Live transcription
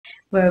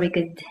where we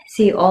could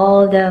see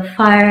all the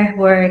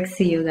fireworks.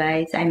 You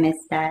guys, I miss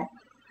that.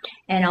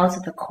 And also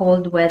the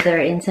cold weather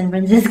in San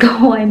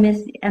Francisco. I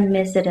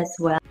miss it as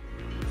well.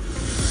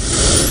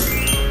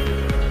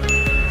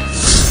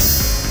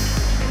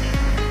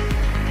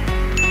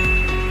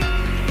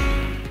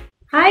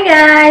 Hi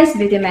guys,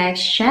 Beauty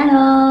Max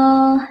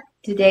channel.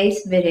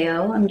 Today's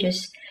video, I'm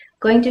just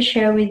going to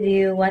share with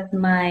you what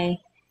my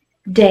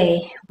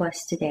day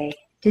was today.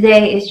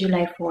 Today is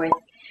July 4th.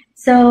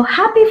 So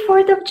happy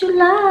 4th of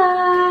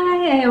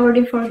July! I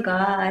already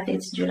forgot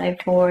it's July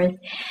 4th.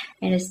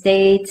 In the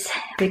States,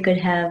 we could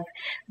have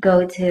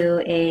go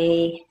to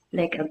a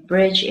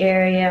bridge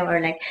area, or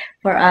like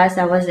for us,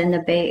 I was in the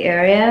Bay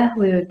Area.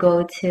 We would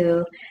go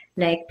to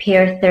like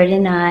Pier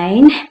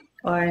 39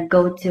 or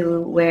go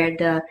to where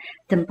the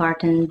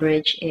Dumbarton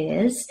Bridge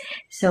is.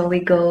 So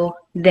we go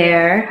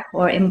there,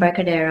 or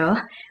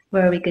Embarcadero,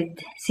 where we could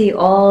see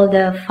all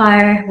the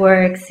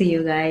fireworks.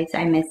 You guys,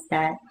 I miss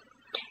that.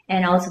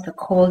 And also the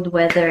cold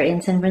weather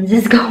in San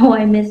Francisco.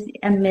 I miss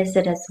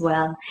it as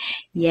well.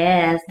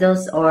 Yes,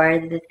 those are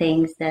the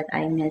things that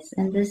I miss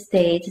in the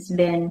States. It's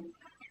been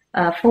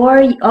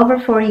over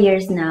 4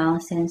 years now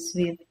since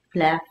we've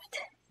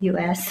left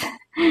US.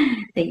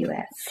 The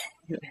US.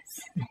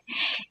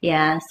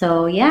 Yeah,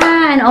 so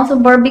yeah, and also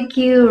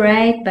barbecue,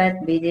 right? But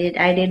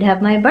I did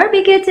have my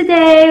barbecue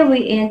today.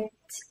 We ate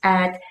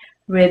at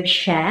Rib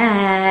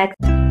Shack.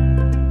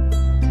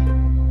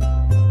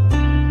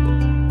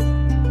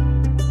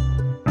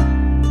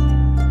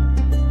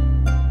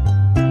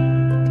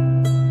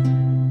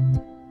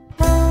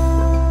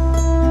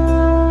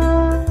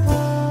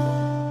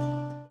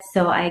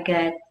 So I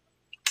got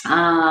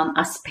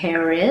a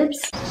spare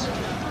ribs.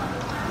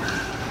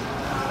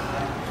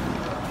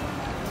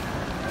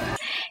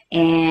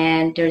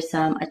 And there's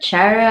some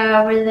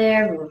achara over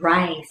there,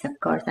 rice, of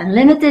course,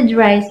 unlimited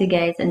rice, you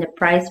guys, and the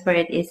price for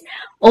it is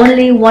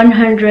only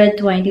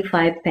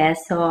 125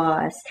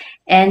 pesos.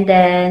 And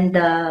then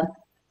the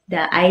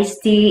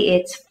iced tea,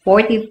 it's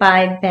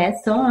 45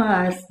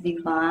 pesos,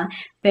 diba?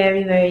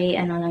 Very,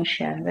 ano lang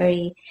siya,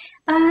 very,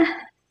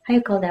 how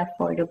you call that,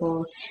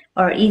 affordable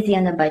or easy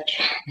on the budget.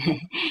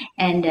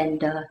 And then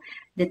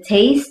the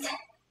taste,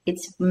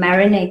 it's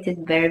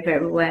marinated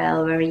very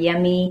well, very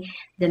yummy.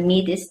 The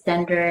meat is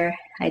tender.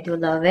 I do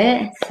love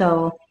it.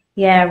 So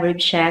yeah,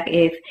 Rib Shack,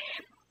 if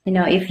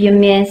you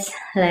miss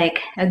like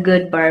a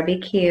good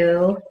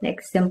barbecue, like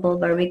simple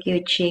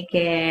barbecue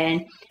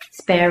chicken,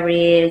 spare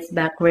ribs,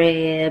 back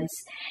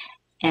ribs,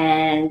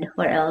 and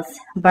what else,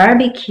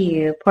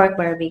 barbecue, pork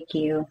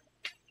barbecue,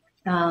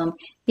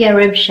 yeah,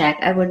 Rib Shack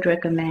I would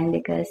recommend,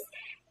 because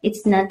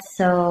it's not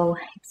so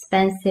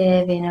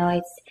expensive,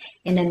 it's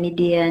in a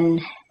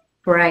median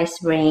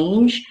price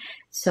range.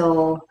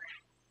 So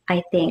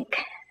I think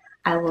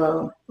I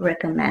will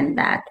recommend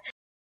that.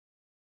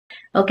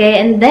 Okay,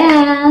 and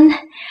then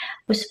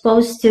we're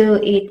supposed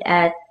to eat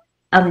at,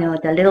 no,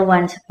 the little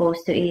one's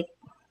supposed to eat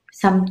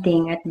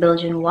something at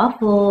Belgian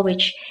Waffle,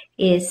 which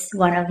is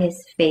one of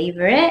his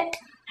favorite.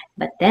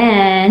 But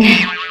then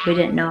we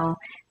didn't know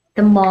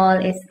the mall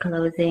is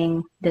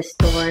closing, the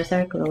stores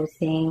are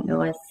closing. It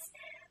was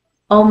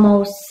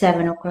almost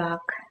 7 o'clock.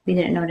 We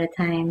didn't know the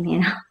time,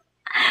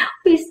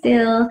 We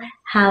still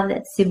have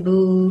that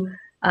Cebu,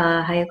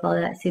 how you call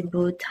that,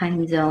 Cebu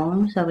time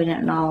zone, so we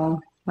don't know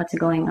what's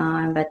going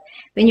on. But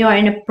when you are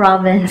in a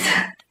province,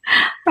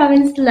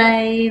 province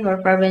life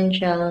or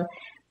provincial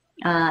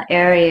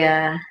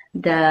area,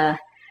 the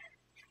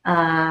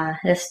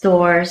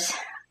stores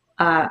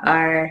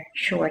are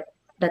short.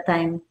 The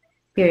time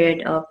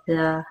period of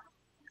the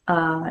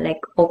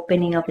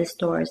opening of the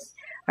stores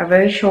are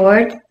very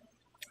short.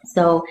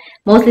 So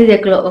mostly they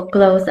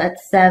close at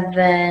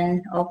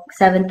 7 or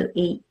 7 to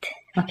 8.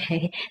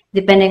 Okay,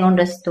 depending on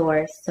the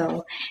store.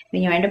 So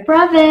when you're in the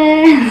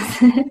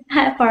province,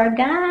 I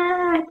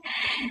forgot.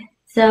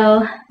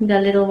 So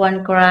the little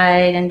one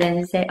cried, and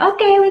then say,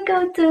 okay, we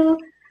go to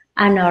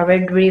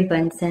Red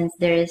Ribbon, since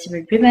there is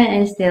Red Ribbon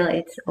and still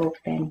it's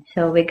open.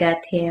 So we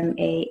got him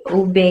a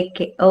ube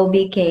cake.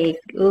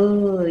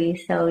 Ooh,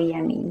 it's so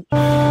yummy.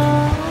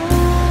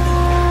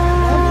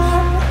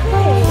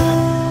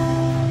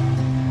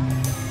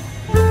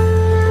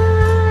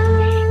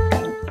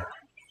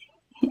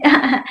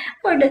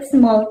 For that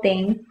small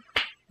thing,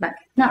 but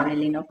not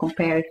really, no,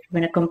 compare, if you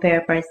want to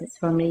compare prices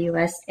from the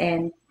US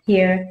and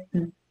here,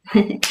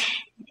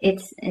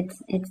 it's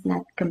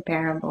not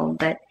comparable.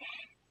 But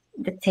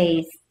the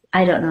taste,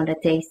 I don't know the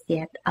taste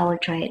yet. I will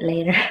try it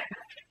later.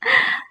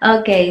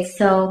 Okay,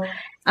 so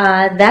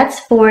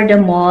that's for the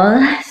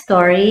mall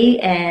story.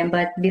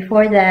 But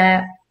before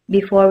that,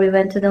 before we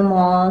went to the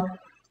mall,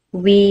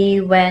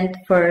 we went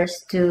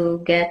first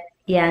to get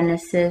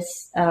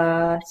Yanis's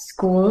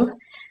school.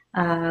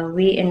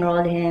 We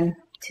enrolled him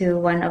to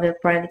one of the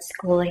private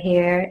school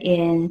here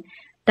in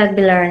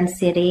Tagbilaran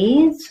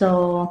City.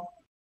 So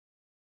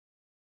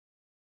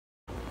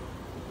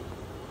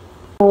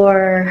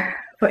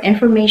for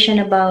information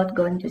about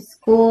going to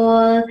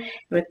school,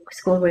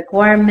 school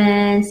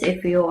requirements,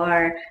 if you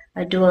are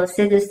a dual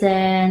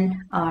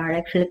citizen or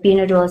like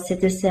Filipino dual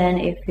citizen.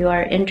 If you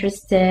are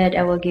interested,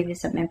 I will give you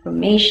some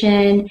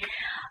information.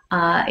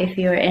 If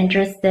you're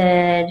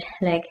interested,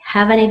 like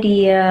have an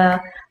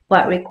idea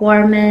what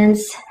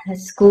requirements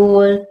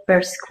school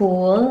per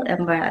school,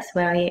 and as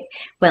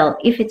well,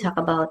 if you talk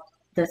about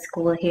the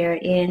school here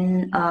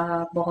in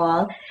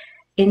Bohol.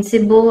 In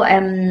Cebu,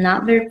 I'm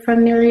not very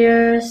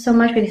familiar so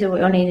much because we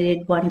only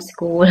did one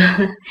school,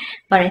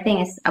 but I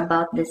think it's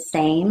about the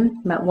same,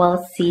 but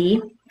we'll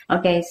see.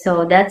 Okay,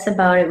 so that's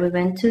about it. We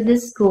went to the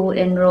school,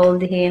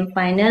 enrolled him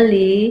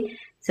finally,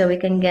 so we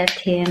can get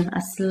him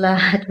a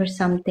slot or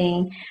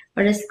something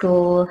for the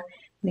school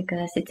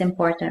because it's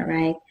important,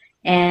 right?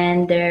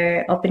 And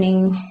their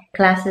opening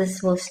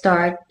classes will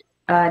start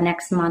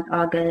next month,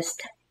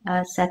 August,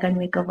 second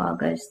week of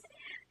August.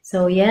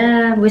 So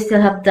yeah, we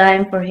still have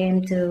time for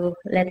him to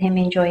let him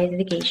enjoy his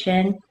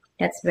vacation.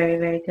 That's very,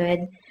 very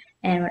good.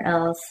 And what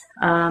else?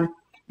 And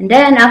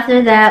then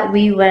after that,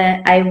 we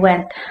went.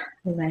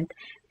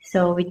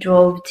 So we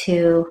drove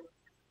to,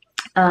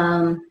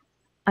 I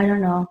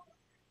don't know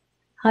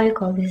how you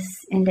call this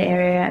in the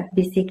area,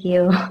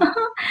 BCQ.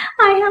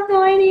 I have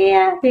no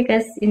idea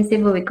because in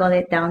Cebu we call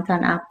it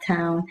downtown,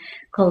 uptown,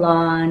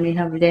 Colon. We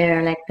have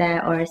there like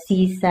that, or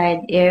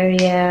seaside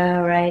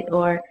area, right?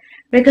 Or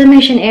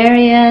reclamation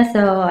area.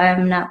 So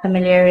I'm not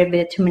familiar with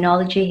the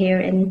terminology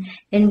here in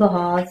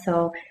Bohol.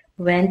 So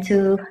went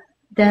to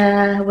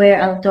the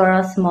where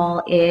Altoros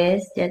Mall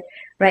is. That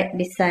right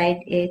beside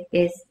it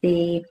is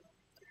the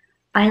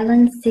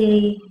Island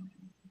City.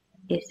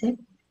 Is it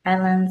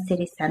Island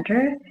City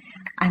Center?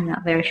 I'm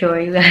not very sure,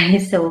 you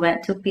guys. So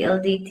went to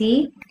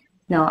PLDT.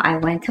 No, I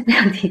went to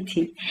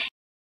PLDT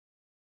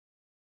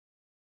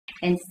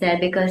instead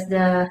because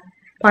the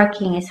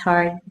parking is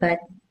hard. But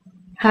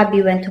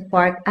hubby went to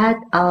park at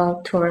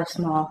Altoros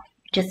Mall,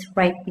 just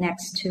right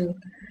next to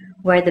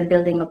where the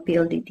building of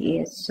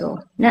PLDT is. So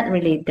not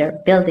really their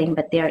building,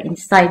 but they are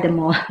inside the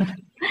mall.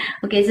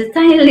 Okay, it's a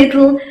tiny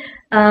little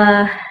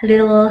how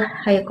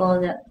you call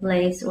that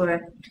place,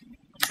 or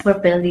for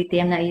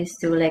PLDT. I'm not used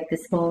to like the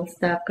small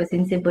stuff because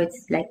in Cebu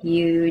it's like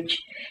huge,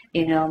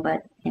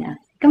 but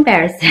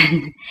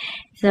comparison.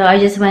 So I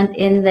just went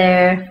in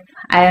there.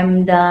 I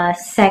am the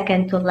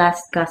second to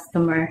last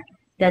customer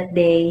that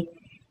they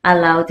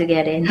allowed to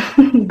get in.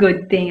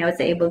 Good thing I was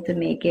able to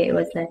make it. It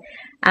was like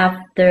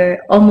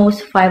after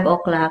almost 5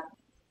 o'clock.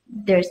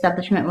 Their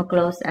establishment will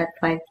close at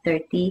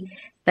 5:30,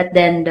 but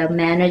then the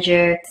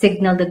manager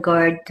signaled the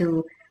guard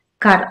to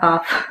cut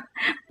off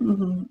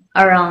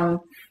around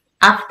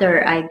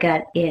after I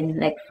got in,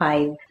 like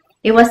 5.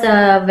 It was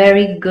a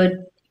very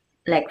good,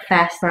 like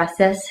fast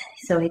process.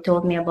 So he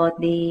told me about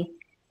the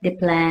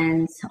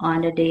plans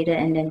on the data,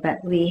 and then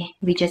but we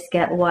just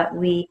get what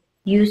we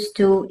used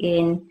to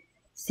in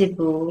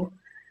Cebu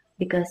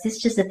because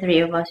it's just the 3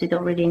 of us. We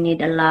don't really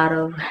need a lot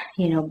of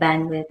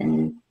bandwidth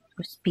and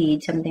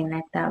speed, something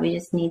like that. We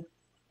just need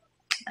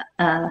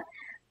the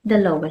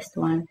lowest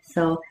one.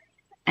 So,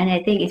 and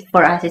I think it's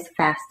for us it's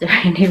faster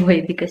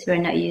anyway because we're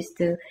not used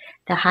to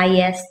the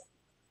highest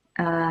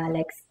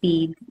like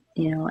speed,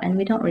 and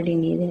we don't really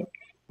need it.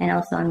 And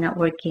also I'm not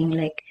working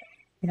like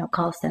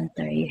call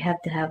center. You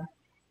have to have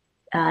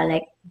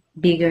like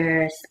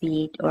bigger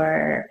speed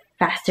or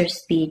faster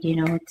speed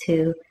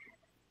to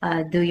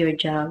do your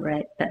job,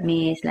 right? But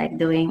me is like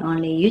doing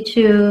only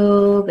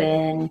YouTube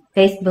and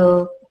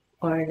Facebook,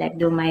 or like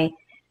do my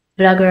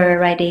blogger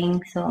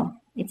writing. So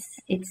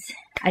it's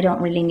I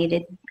don't really need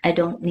it. I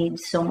don't need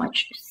so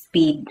much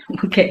speed.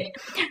 Okay,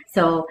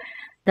 so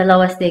the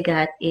lowest they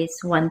got is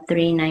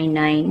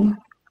 1399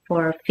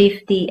 for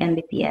 50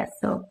 Mbps.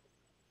 So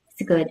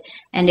it's good.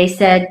 And they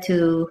said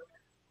to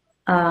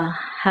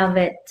have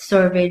it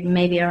served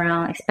maybe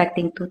around,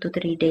 expecting 2 to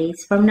 3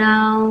 days from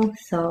now.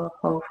 So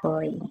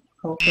hopefully,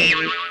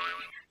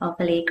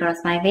 cross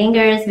my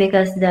fingers,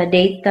 because the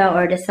data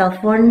or the cell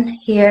phone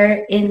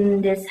here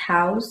in this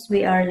house,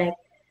 we are like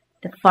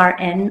the far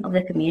end of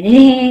the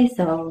community.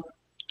 So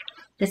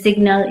the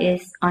signal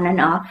is on and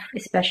off,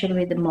 especially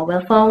with the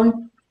mobile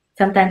phone.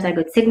 Sometimes I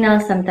good signal,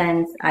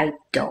 sometimes I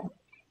don't.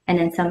 And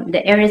then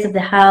the areas of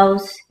the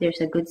house,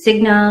 there's a good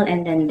signal,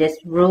 and then this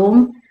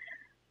room,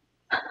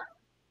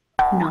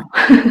 no.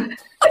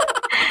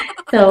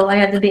 So I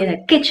have to be in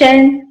the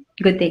kitchen.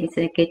 Good thing it's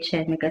in the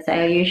kitchen because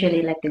I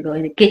usually like to go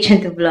in the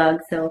kitchen to vlog.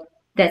 So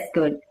that's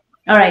good.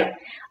 All right.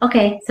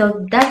 Okay.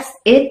 So that's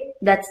it.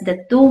 That's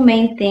the 2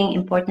 main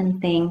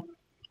important thing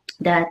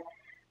that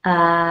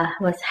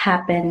was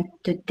happened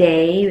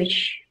today,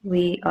 which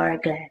we are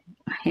glad.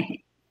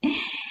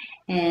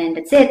 And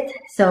that's it.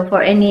 So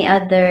for any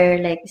other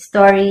like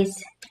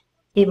stories,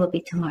 it will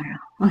be tomorrow.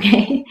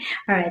 Okay.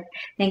 All right.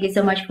 Thank you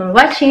so much for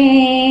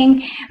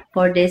watching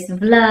for this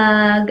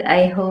vlog.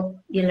 I hope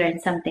you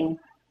learned something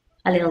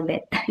a little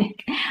bit.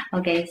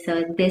 Okay,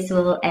 so this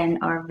will end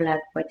our vlog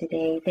for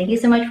today. Thank you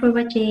so much for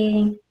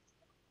watching.